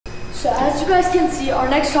So as you guys can see, our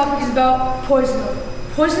next topic is about poison oak.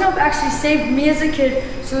 Poison oak actually saved me as a kid,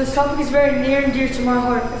 so this topic is very near and dear to my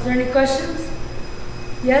heart. Is there any questions?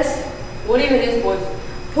 Yes? What even is poison?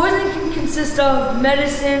 Poison can consist of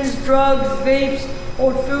medicines, drugs, vapes,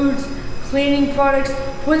 old foods, cleaning products.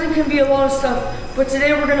 Poison can be a lot of stuff, but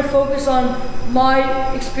today we're going to focus on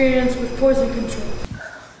my experience with poison control.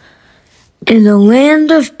 In a land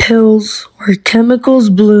of pills where chemicals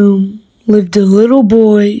bloom, lived a little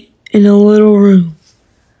boy in a little room.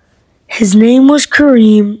 His name was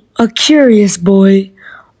Kareem, a curious boy,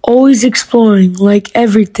 always exploring like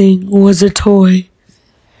everything was a toy.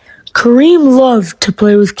 Kareem loved to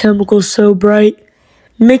play with chemicals so bright,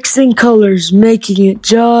 mixing colors, making it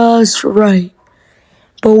just right.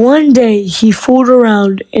 But one day he fooled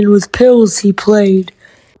around and with pills he played.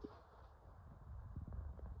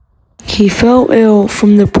 He fell ill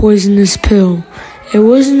from the poisonous pill. It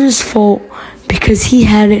wasn't his fault because he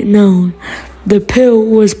hadn't known. The pill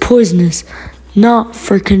was poisonous, not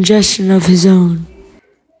for congestion of his own.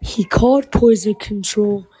 He called poison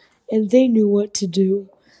control and they knew what to do.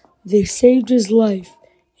 They saved his life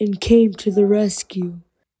and came to the rescue.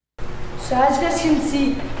 So as you guys can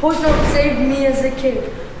see, poison oak saved me as a kid.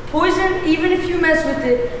 Poison, even if you mess with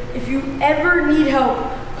it, if you ever need help,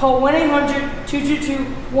 call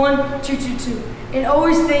 1-800-222-1222 and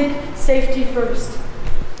always think safety first.